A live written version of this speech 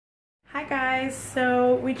guys,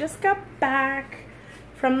 so we just got back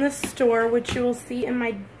from the store, which you will see in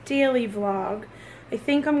my daily vlog. I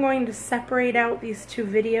think I'm going to separate out these two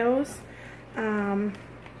videos.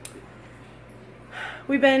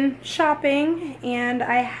 We've been shopping and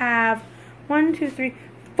I have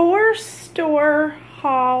 4 store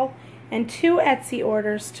haul and 2 Etsy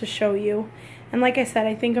orders to show you. And like I said,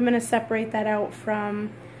 I think I'm going to separate that out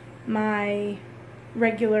from my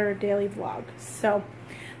regular daily vlog. So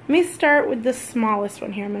let me start with the smallest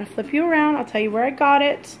one here. I'm going to flip you around. I'll tell you where I got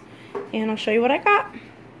it and I'll show you what I got.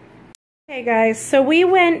 Okay guys, so we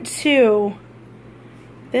went to,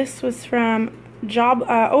 this was from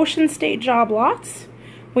Ocean State Job Lots.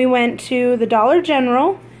 We went to the Dollar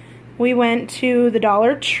General, we went to the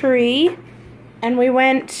Dollar Tree, and we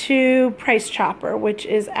went to Price Chopper, which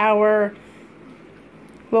is our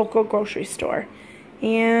local grocery store.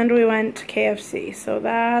 And we went to KFC, so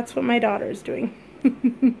that's what my daughter is doing.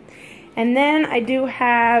 And then I do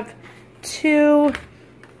have 2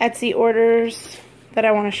 Etsy orders that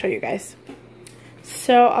I want to show you guys.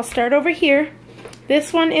 So I'll start over here.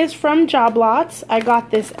 This one is from Job Lots. I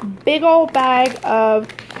got this big old bag of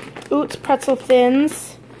Oots pretzel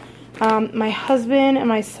thins. My husband and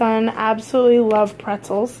my son absolutely love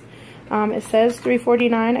pretzels. It says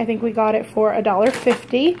 $3.49. I think we got it for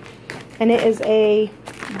 $1.50. And it is a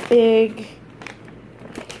big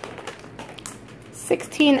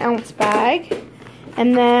 16-ounce bag.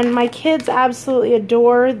 And then my kids absolutely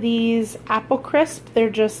adore these Apple Crisp. They're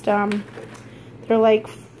just, they're like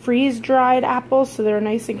freeze-dried apples, so they're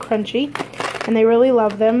nice and crunchy. And they really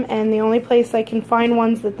love them. And the only place I can find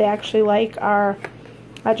ones that they actually like are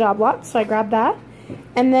at Job Lot, so I grabbed that.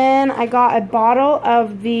 And then I got a bottle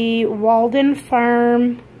of the Walden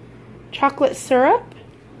Farm chocolate syrup.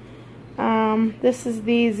 This is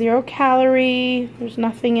the 0 calorie. There's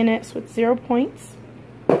nothing in it, so it's 0 points.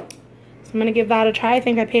 I'm going to give that a try. I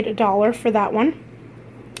think I paid $1 for that one.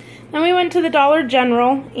 Then we went to the Dollar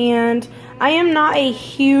General, and I am not a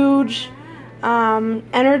huge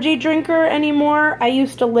energy drinker anymore. I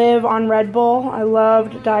used to live on Red Bull. I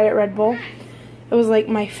loved Diet Red Bull. It was like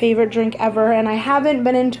my favorite drink ever, and I haven't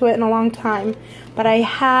been into it in a long time. But I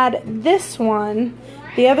had this one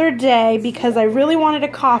the other day because I really wanted a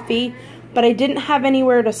coffee, but I didn't have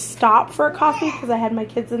anywhere to stop for a coffee because I had my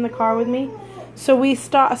kids in the car with me. So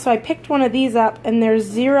I picked one of these up, and there's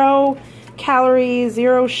 0 calories,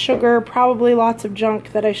 0 sugar, probably lots of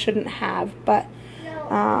junk that I shouldn't have, but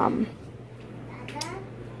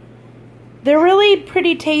they're really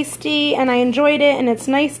pretty tasty, and I enjoyed it, and it's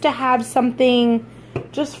nice to have something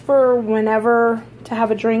just for whenever to have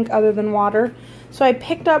a drink other than water. So I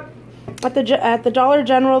picked up at the Dollar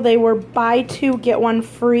General. They were buy 2 get 1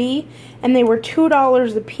 free, and they were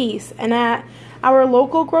 $2 a piece, and at our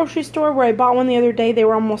local grocery store where I bought one the other day, they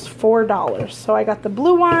were almost $4. So I got the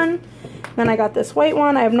blue one, then I got this white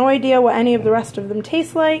one. I have no idea what any of the rest of them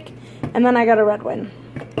taste like, and then I got a red one.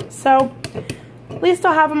 So at least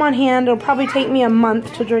I'll have them on hand. It'll probably take me a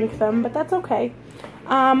month to drink them, but that's okay.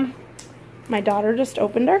 My daughter just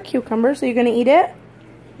opened our cucumber, so you're going to eat it?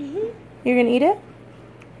 Mm-hmm. You're going to eat it?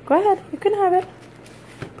 Go ahead, you can have it.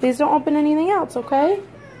 Please don't open anything else, okay?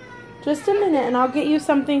 Just a minute, and I'll get you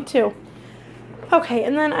something too. Okay,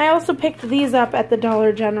 and then I also picked these up at the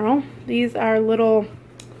Dollar General. These are little,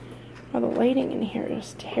 oh, the lighting in here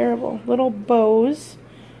is terrible. Little bows.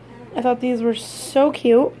 I thought these were so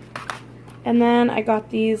cute. And then I got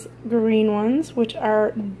these green ones, which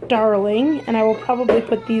are darling, and I will probably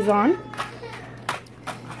put these on.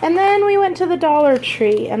 And then we went to the Dollar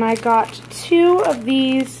Tree, and I got 2 of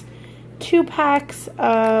these 2 packs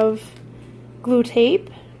of glue tape,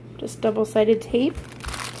 just double-sided tape.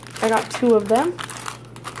 I got 2 of them.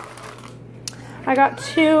 I got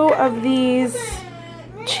 2 of these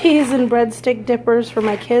cheese and breadstick dippers for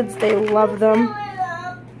my kids. They love them.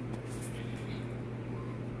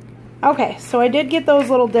 Okay, so I did get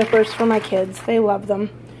those little dippers for my kids. They love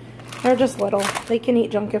them. They're just little. They can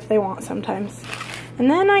eat junk if they want sometimes.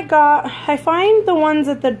 And then I find the ones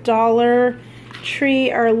at the Dollar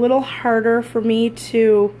Tree are a little harder for me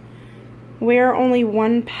to wear only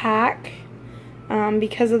 1 pack.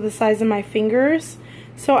 Because of the size of my fingers.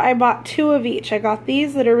 So I bought 2 of each. I got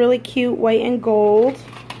these that are really cute, white and gold.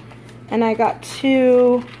 And I got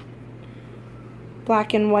 2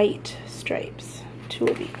 black and white stripes. 2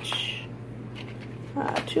 of each.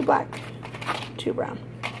 2 black, 2 brown.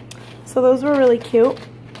 So those were really cute.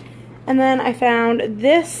 And then I found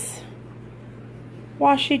this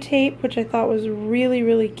washi tape, which I thought was really,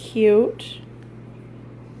 really cute.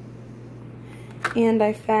 And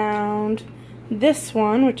I found this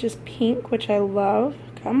one, which is pink, which I love.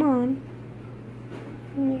 Come on.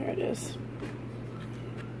 There it is.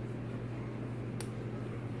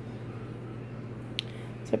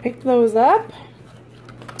 So I picked those up.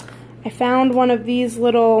 I found one of these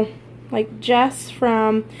little, like Jess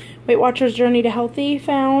from Weight Watchers Journey to Healthy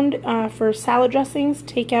found for salad dressings.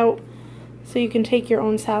 Take out, so you can take your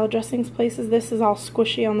own salad dressings places. This is all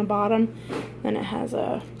squishy on the bottom. Then it has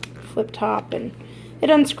a flip top and it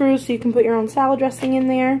unscrews so you can put your own salad dressing in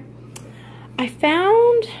there. I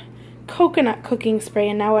found coconut cooking spray,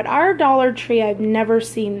 and now at our Dollar Tree I've never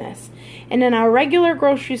seen this, and in our regular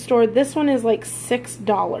grocery store this one is like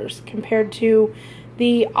 $6 compared to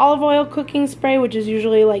the olive oil cooking spray, which is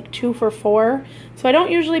usually like 2 for $4. So I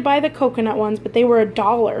don't usually buy the coconut ones, but they were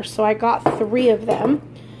 $1, so I got 3 of them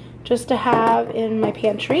just to have in my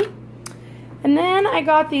pantry. And then I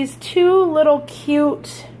got these 2 little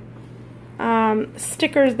cute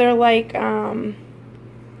stickers. They're like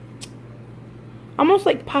almost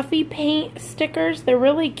like puffy paint stickers. They're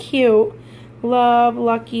really cute. Love,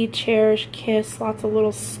 lucky, cherish, kiss, lots of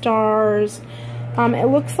little stars. It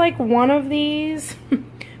looks like one of these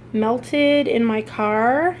melted in my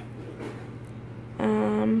car.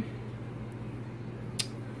 I'm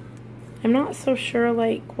not so sure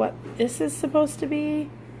like what this is supposed to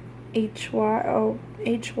be.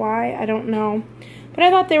 HY, I don't know. But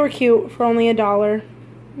I thought they were cute for only $1.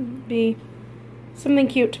 Be something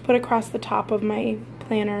cute to put across the top of my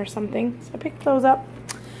planner or something. So I picked those up.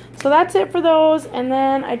 So that's it for those. And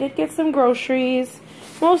then I did get some groceries.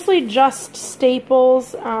 Mostly just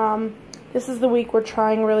staples. This is the week we're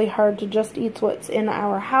trying really hard to just eat what's in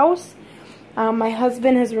our house. My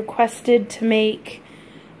husband has requested to make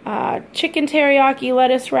chicken teriyaki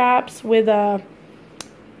lettuce wraps with a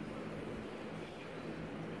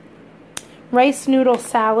rice noodle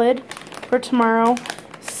salad for tomorrow.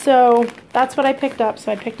 So that's what I picked up.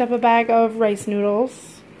 So I picked up a bag of rice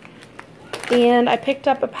noodles. And I picked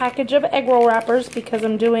up a package of egg roll wrappers because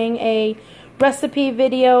I'm doing a recipe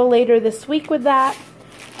video later this week with that.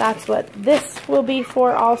 That's what this will be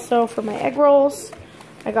for also, for my egg rolls.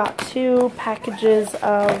 I got 2 packages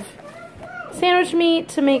of sandwich meat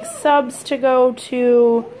to make subs to go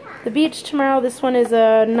to the beach tomorrow. This one is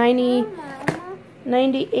a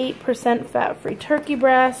 98% fat-free turkey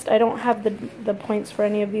breast. I don't have the points for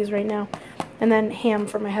any of these right now. And then ham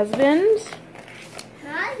for my husband.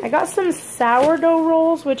 I got some sourdough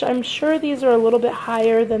rolls, which I'm sure these are a little bit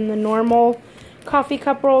higher than the normal coffee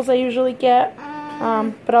cup rolls I usually get.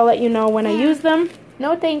 But I'll let you know when I use them.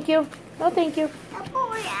 No, thank you. No, thank you.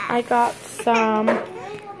 I got some...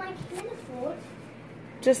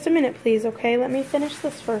 Just a minute, please, okay? Let me finish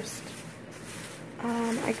this first.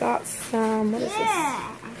 I got some, what is this?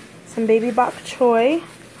 Some baby bok choy.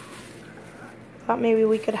 Thought maybe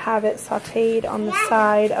we could have it sauteed on the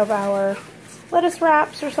side of our lettuce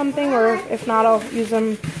wraps or something, or if not, I'll use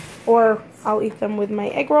them, or I'll eat them with my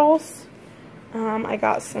egg rolls. I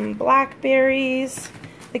got some blackberries.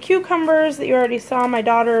 The cucumbers that you already saw, my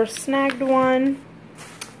daughter snagged one.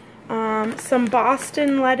 Some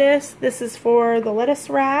Boston lettuce. This is for the lettuce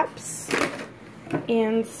wraps.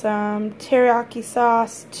 And some teriyaki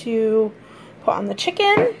sauce to put on the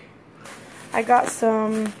chicken. I got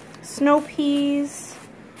some snow peas,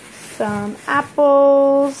 some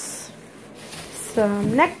apples,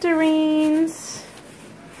 some nectarines,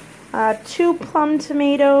 2 plum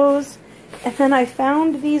tomatoes, and then I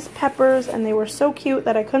found these peppers, and they were so cute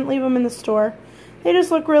that I couldn't leave them in the store. They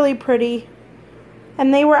just look really pretty,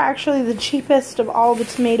 and they were actually the cheapest of all the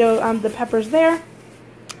the peppers there.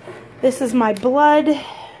 This is my blood.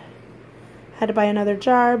 Had to buy another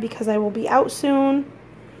jar because I will be out soon.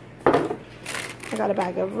 I got a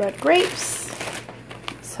bag of red grapes,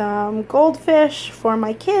 some goldfish for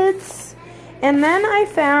my kids, and then I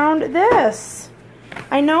found this.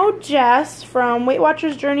 I know Jess from Weight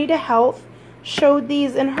Watchers Journey to Health showed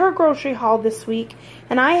these in her grocery haul this week,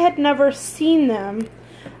 and I had never seen them.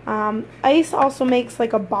 Ice also makes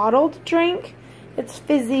like a bottled drink. It's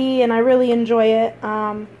fizzy and I really enjoy it.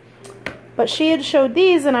 But she had showed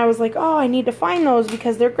these and I was like, oh, I need to find those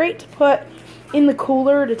because they're great to put in the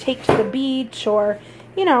cooler to take to the beach, or,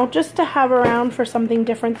 you know, just to have around for something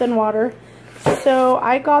different than water. So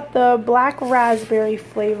I got the black raspberry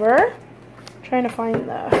flavor. I'm trying to find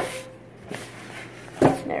the...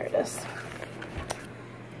 There it is.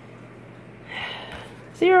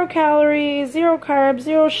 0 calories, 0 carbs,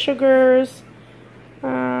 0 sugars.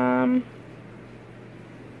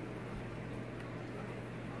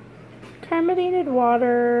 Carbonated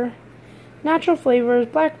water, natural flavors,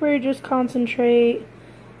 blackberry juice concentrate,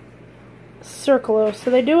 sucralose. So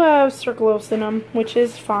they do have sucralose in them, which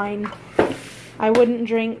is fine. I wouldn't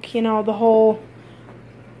drink, you know, the whole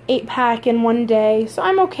 8-pack in one day, so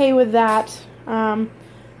I'm okay with that.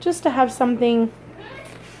 Just to have something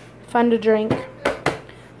fun to drink.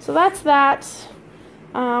 So that's that.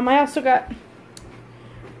 I also got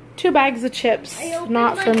 2 bags of chips,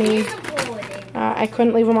 not for me. I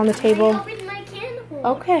couldn't leave them on the table. I opened my can holder.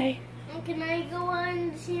 Okay. And can I go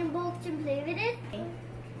on Sandbox and play with it?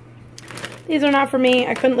 These are not for me.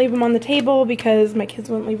 I couldn't leave them on the table because my kids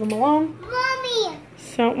wouldn't leave them alone. Mommy!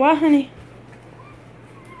 So, what, honey?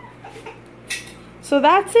 So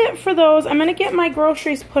that's it for those. I'm going to get my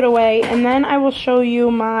groceries put away, and then I will show you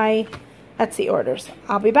my Etsy orders.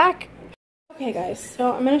 I'll be back. Okay, guys,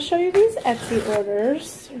 so I'm going to show you these Etsy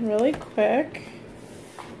orders really quick.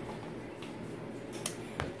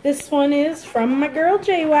 This one is from my girl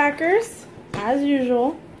Jaywhackers, as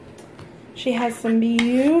usual. She has some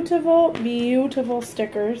beautiful, beautiful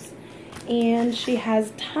stickers, and she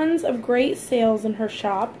has tons of great sales in her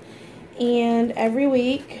shop. And every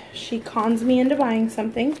week she cons me into buying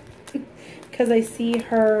something because I see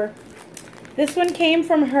her. This one came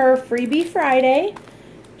from her Freebie Friday.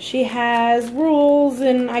 She has rules,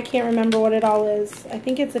 and I can't remember what it all is. I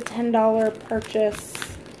think it's a $10 purchase.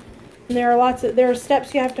 And there are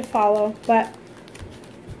steps you have to follow, but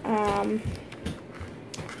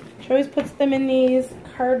she always puts them in these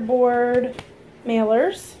cardboard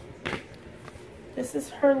mailers. This is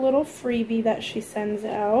her little freebie that she sends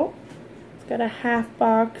out. It's got a half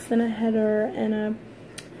box and a header and a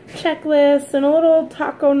checklist and a little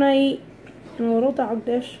taco night and a little dog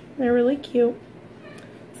dish. They're really cute.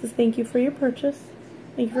 It says thank you for your purchase.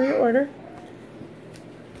 Thank you for your order.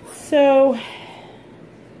 So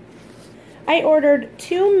I ordered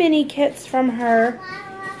 2 mini kits from her,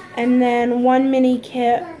 and then 1 mini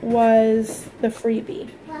kit was the freebie.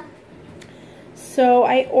 So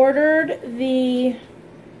I ordered the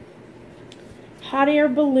hot air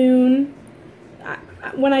balloon.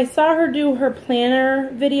 When I saw her do her planner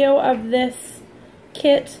video of this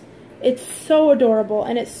kit, it's so adorable,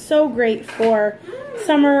 and it's so great for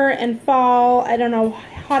summer and fall. I don't know,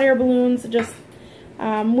 hot air balloons, just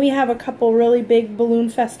we have a couple really big balloon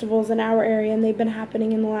festivals in our area, and they've been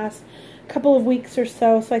happening in the last couple of weeks or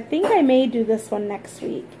so. So I think I may do this one next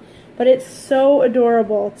week. But it's so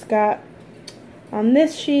adorable. It's got, on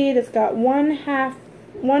this sheet, it's got one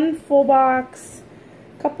full box,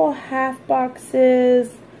 a couple half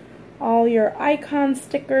boxes, all your icon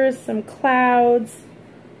stickers, some clouds,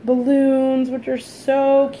 balloons, which are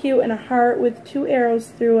so cute, and a heart with 2 arrows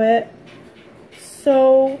through it.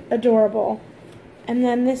 So adorable. And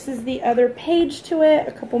then this is the other page to it,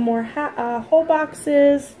 a couple more whole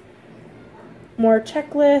boxes, more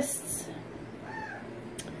checklists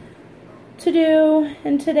to do,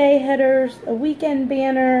 and today headers, a weekend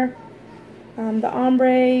banner, the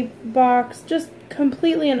ombre box, just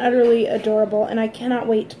completely and utterly adorable, and I cannot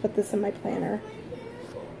wait to put this in my planner.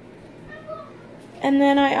 And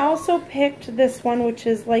then I also picked this one, which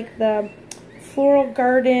is like the floral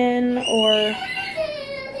garden, or,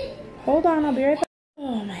 hold on, I'll be right back.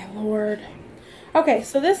 Oh my lord. Okay,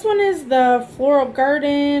 so this one is the floral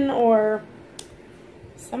garden or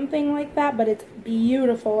something like that, but it's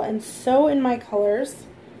beautiful and so in my colors.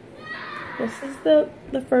 This is the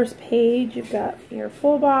first page. You've got your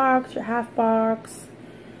full box, your half box,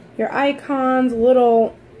 your icons,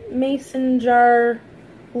 little mason jar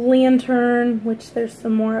lantern, which there's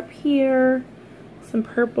some more up here, some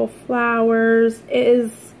purple flowers.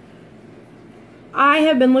 I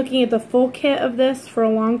have been looking at the full kit of this for a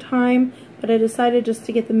long time, but I decided just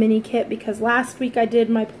to get the mini kit because last week I did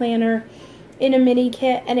my planner in a mini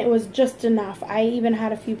kit and it was just enough. I even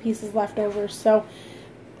had a few pieces left over, so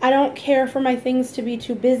I don't care for my things to be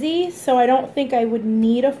too busy, so I don't think I would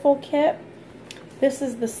need a full kit. This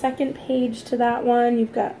is the second page to that one.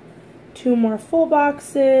 You've got 2 more full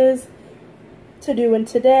boxes to do in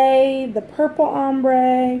today, the purple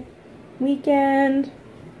ombre, weekend,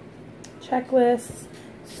 checklists.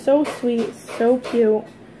 So sweet, so cute.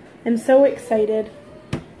 I'm so excited.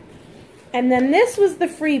 And then this was the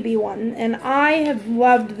freebie one, and I have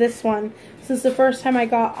loved this one since the first time I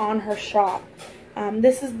got on her shop.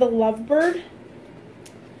 This is the Lovebird,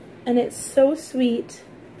 and it's so sweet.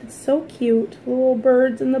 It's so cute. The little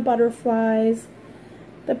birds and the butterflies,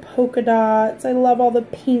 the polka dots. I love all the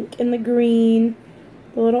pink and the green,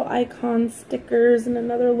 the little icon stickers, and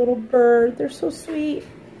another little bird. They're so sweet.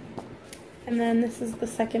 And then this is the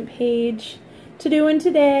second page. To do in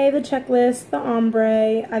today, the checklist, the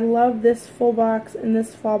ombre. I love this full box and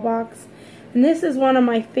this fall box. And this is one of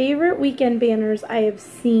my favorite weekend banners I have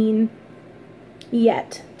seen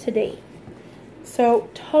yet to date. So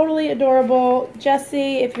totally adorable.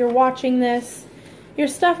 Jessie, if you're watching this, Your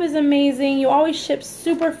stuff is amazing. You always ship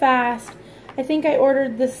super fast. I think I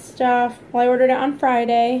ordered this stuff, well, I ordered it on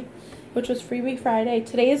Friday, which was Freebie Friday.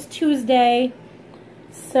 Today is Tuesday,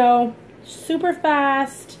 so super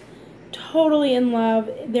fast, totally in love.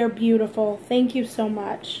 They're beautiful. Thank you so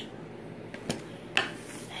much.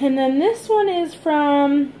 And then this one is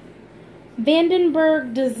from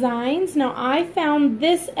Vandenberg Designs. Now, I found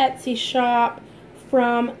this Etsy shop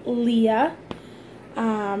from Leah.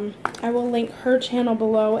 I will link her channel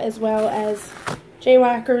below, as well as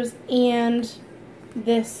Jaywhackers and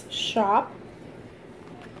this shop.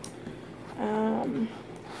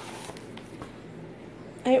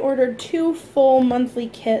 I ordered 2 full monthly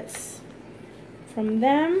kits from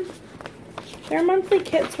them. Their monthly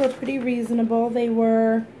kits were pretty reasonable. They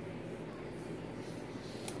were,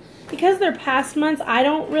 because they're past months, I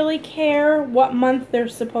don't really care what month they're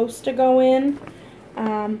supposed to go in.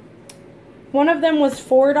 One of them was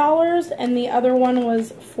 $4 and the other one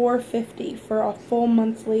was $4.50 for a full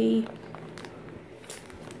monthly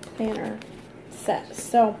planner set.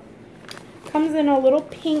 So, comes in a little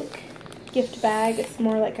pink gift bag. It's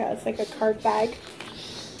more like it's like a card bag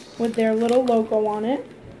with their little logo on it.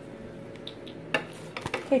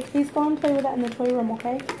 Okay, please go and play with that in the toy room,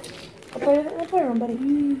 okay? Go play with it in the toy room, buddy.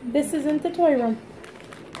 This isn't the toy room.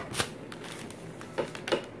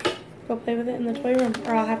 Go play with it in the toy room,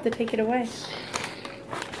 or I'll have to take it away.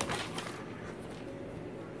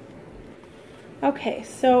 Okay,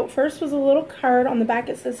 so first was a little card. On the back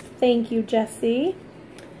it says, "Thank you, Jessie."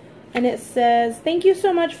 And it says, "Thank you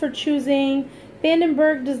so much for choosing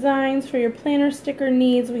Vandenberg Designs for your planner sticker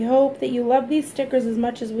needs. We hope that you love these stickers as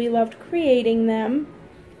much as we loved creating them,"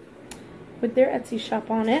 with their Etsy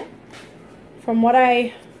shop on it. From what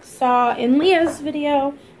I saw in Leah's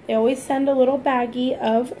video, they always send a little baggie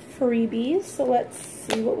of freebies. So let's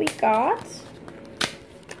see what we got.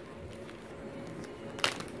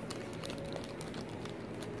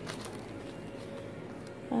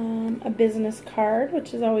 A business card,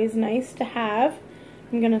 which is always nice to have.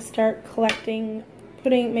 I'm going to start collecting,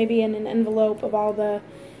 putting maybe in an envelope of all the,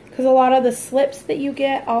 because a lot of the slips that you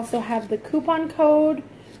get also have the coupon code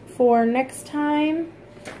for next time,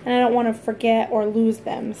 and I don't want to forget or lose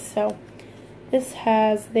them. So this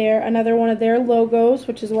has another one of their logos,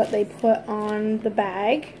 which is what they put on the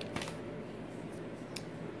bag.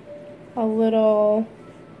 A little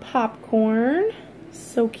popcorn,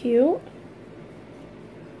 so cute.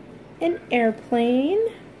 An airplane.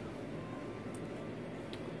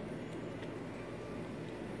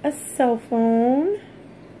 A cell phone.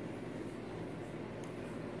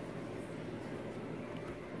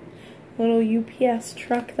 Little UPS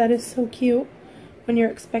truck, that is so cute when you're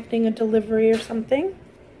expecting a delivery or something.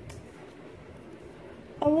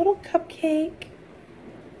 A little cupcake.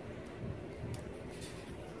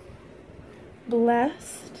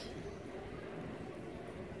 Blessed.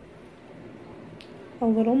 A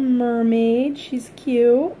little mermaid, she's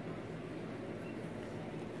cute.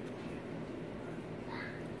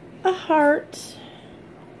 A heart.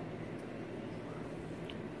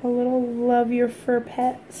 A little love your fur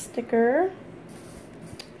pet sticker.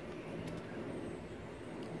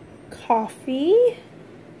 Coffee.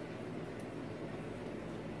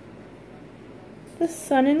 The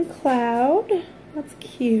sun and cloud, that's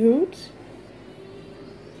cute.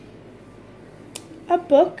 A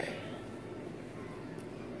book.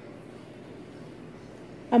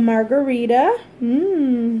 A margarita.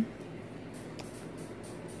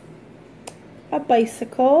 A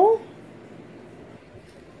bicycle.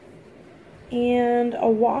 And a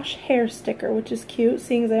wash hair sticker, which is cute,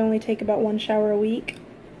 seeing as I only take about 1 shower a week.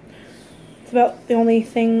 It's about the only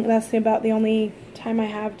thing, that's about the only time I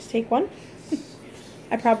have to take one.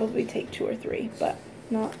 I probably take 2 or 3, but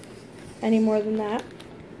not any more than that.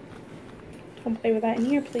 Don't play with that in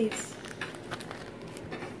here, please.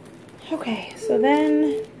 Okay, so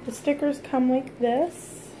then the stickers come like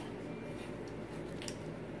this.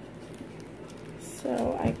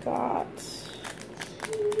 So I got...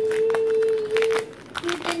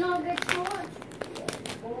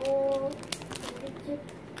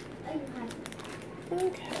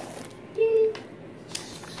 Okay.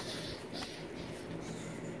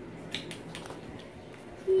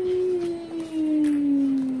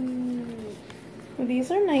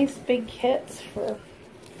 These are nice big kits for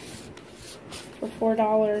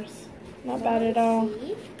 $4. Not bad at all.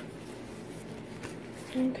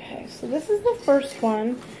 Okay, so this is the first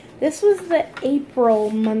one. This was the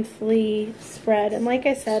April monthly spread, and like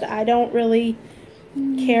I said, I don't really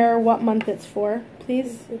care what month it's for.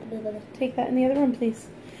 Please take that in the other room, please.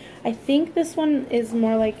 I think this one is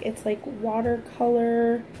more like, it's like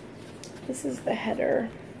watercolor. This is the header,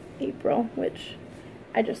 April, which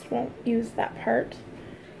I just won't use that part.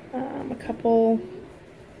 A couple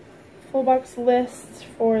full box lists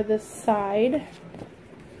for this side.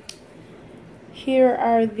 Here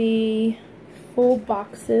are the full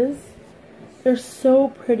boxes. They're so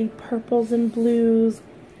pretty, purples and blues.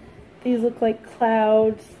 These look like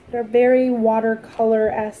clouds. They're very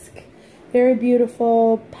watercolor-esque, very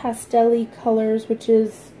beautiful pastel-y colors, which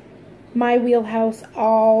is my wheelhouse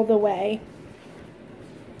all the way.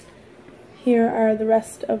 Here are the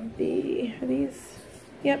rest of the, are these?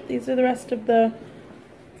 Yep, these are the rest of the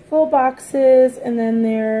full boxes, and then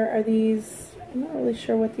there are these, I'm not really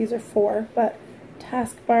sure what these are for, but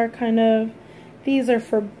taskbar kind of. These are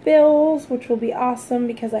for bills, which will be awesome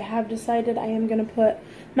because I have decided I am going to put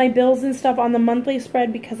my bills and stuff on the monthly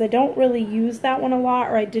spread because I don't really use that one a lot,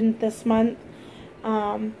 or I didn't this month.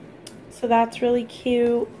 So that's really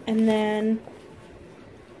cute. And then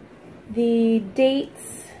the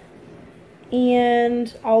dates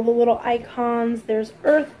and all the little icons. There's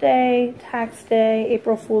Earth Day, Tax Day,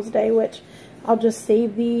 April Fool's Day, which I'll just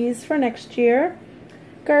save these for next year.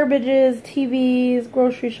 Garbages, TVs,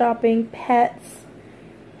 grocery shopping, pets,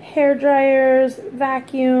 hair dryers,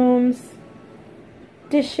 vacuums,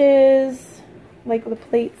 dishes, like the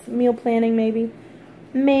plates, meal planning maybe,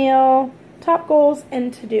 mail, top goals,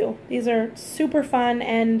 and to-do. These are super fun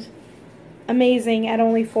and amazing at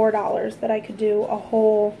only $4 that I could do a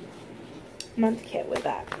whole month kit with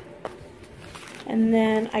that. And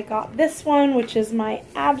then I got this one, which is my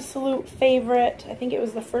absolute favorite. I think it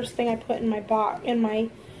was the first thing I put in my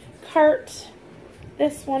cart.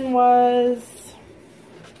 This one was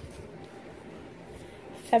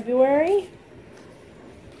February.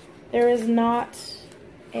 There is not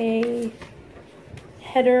a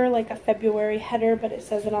header like a February header, but it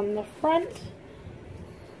says it on the front.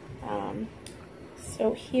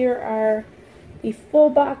 So here are the full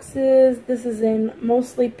boxes. This is in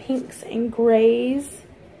mostly pinks and grays.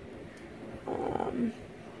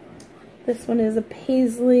 This one is a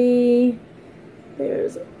paisley.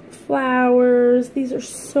 There's flowers. These are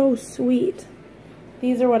so sweet.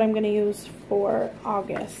 These are what I'm going to use for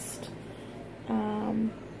August.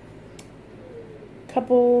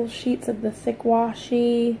 Couple sheets of the thick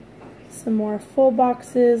washi. Some more full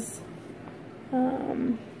boxes.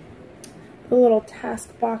 The little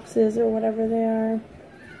task boxes or whatever they are.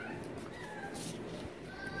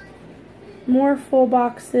 More full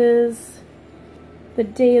boxes. The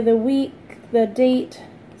day of the week, the date,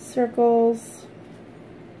 circles.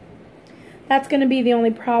 That's going to be the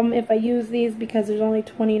only problem if I use these because there's only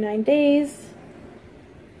 29 days.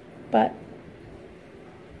 But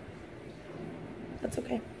that's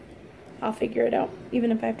okay. I'll figure it out,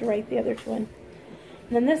 even if I have to write the other two in. And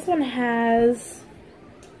then this one has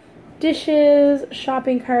dishes,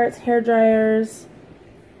 shopping carts, hair dryers,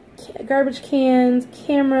 garbage cans,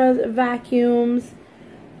 cameras, vacuums,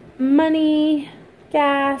 money,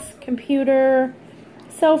 gas, computer,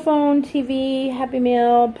 cell phone, TV, Happy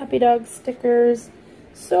Meal, puppy dog stickers.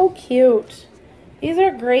 So cute. These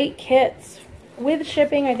are great kits. With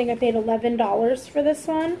shipping, I think I paid $11 for this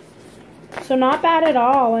one. So not bad at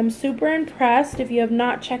all. I'm super impressed. If you have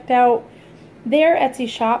not checked out their Etsy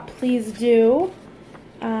shop, please do.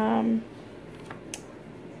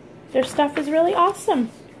 Their stuff is really awesome.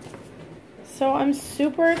 So I'm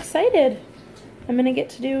super excited. I'm going to get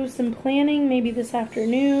to do some planning maybe this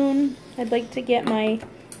afternoon. I'd like to get my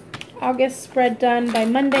August spread done by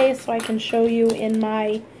Monday so I can show you in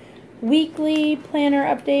my weekly planner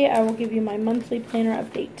update. I will give you my monthly planner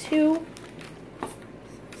update too.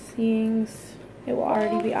 Seeing it will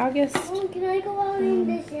already be August. Can I go out in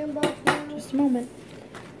the sandbox now? Just a moment.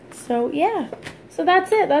 So yeah, so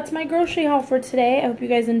that's it. That's my grocery haul for today. I hope you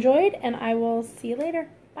guys enjoyed, and I will see you later.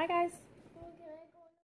 Bye guys.